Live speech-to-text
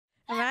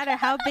matter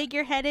how big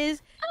your head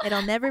is,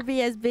 it'll never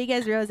be as big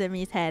as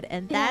Rosemi's head.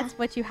 And that's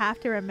what you have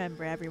to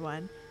remember,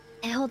 everyone.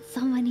 I hold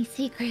so many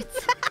secrets.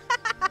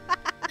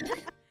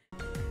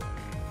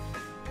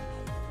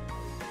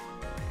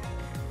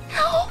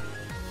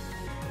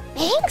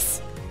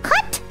 Bangs?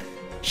 Cut?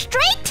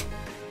 Straight?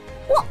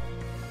 What?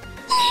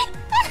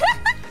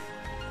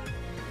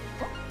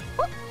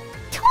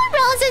 2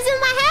 roses in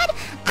my head?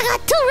 I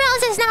got 2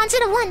 roses now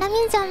instead of 1. That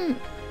means I'm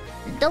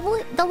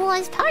double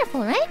as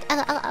powerful, right?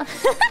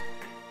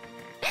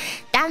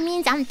 That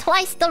means I'm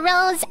twice the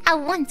rose I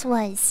once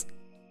was.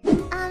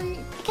 I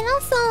can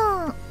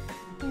also...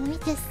 Let me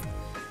just...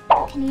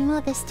 Can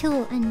remove this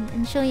too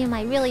and show you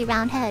my really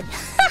round head.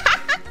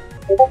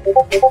 I'm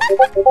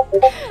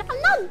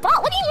not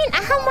bald. What do you mean?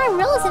 I have more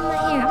rose in my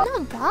hair. I'm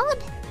not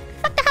bald.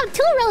 Fuck, I have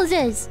 2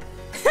 roses.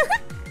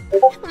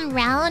 I'm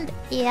round.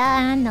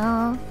 Yeah, I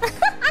know.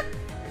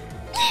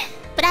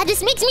 But that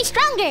just makes me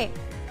stronger.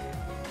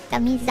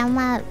 That means that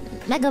my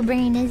mega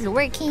brain is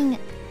working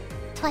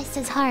twice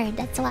as hard.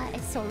 That's why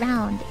it's so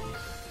round.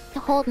 To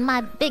hold my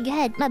big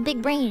head, my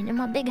big brain, and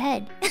my big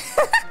head.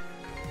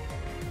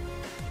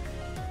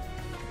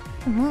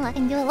 Well, I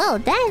can do a little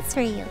dance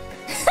for you.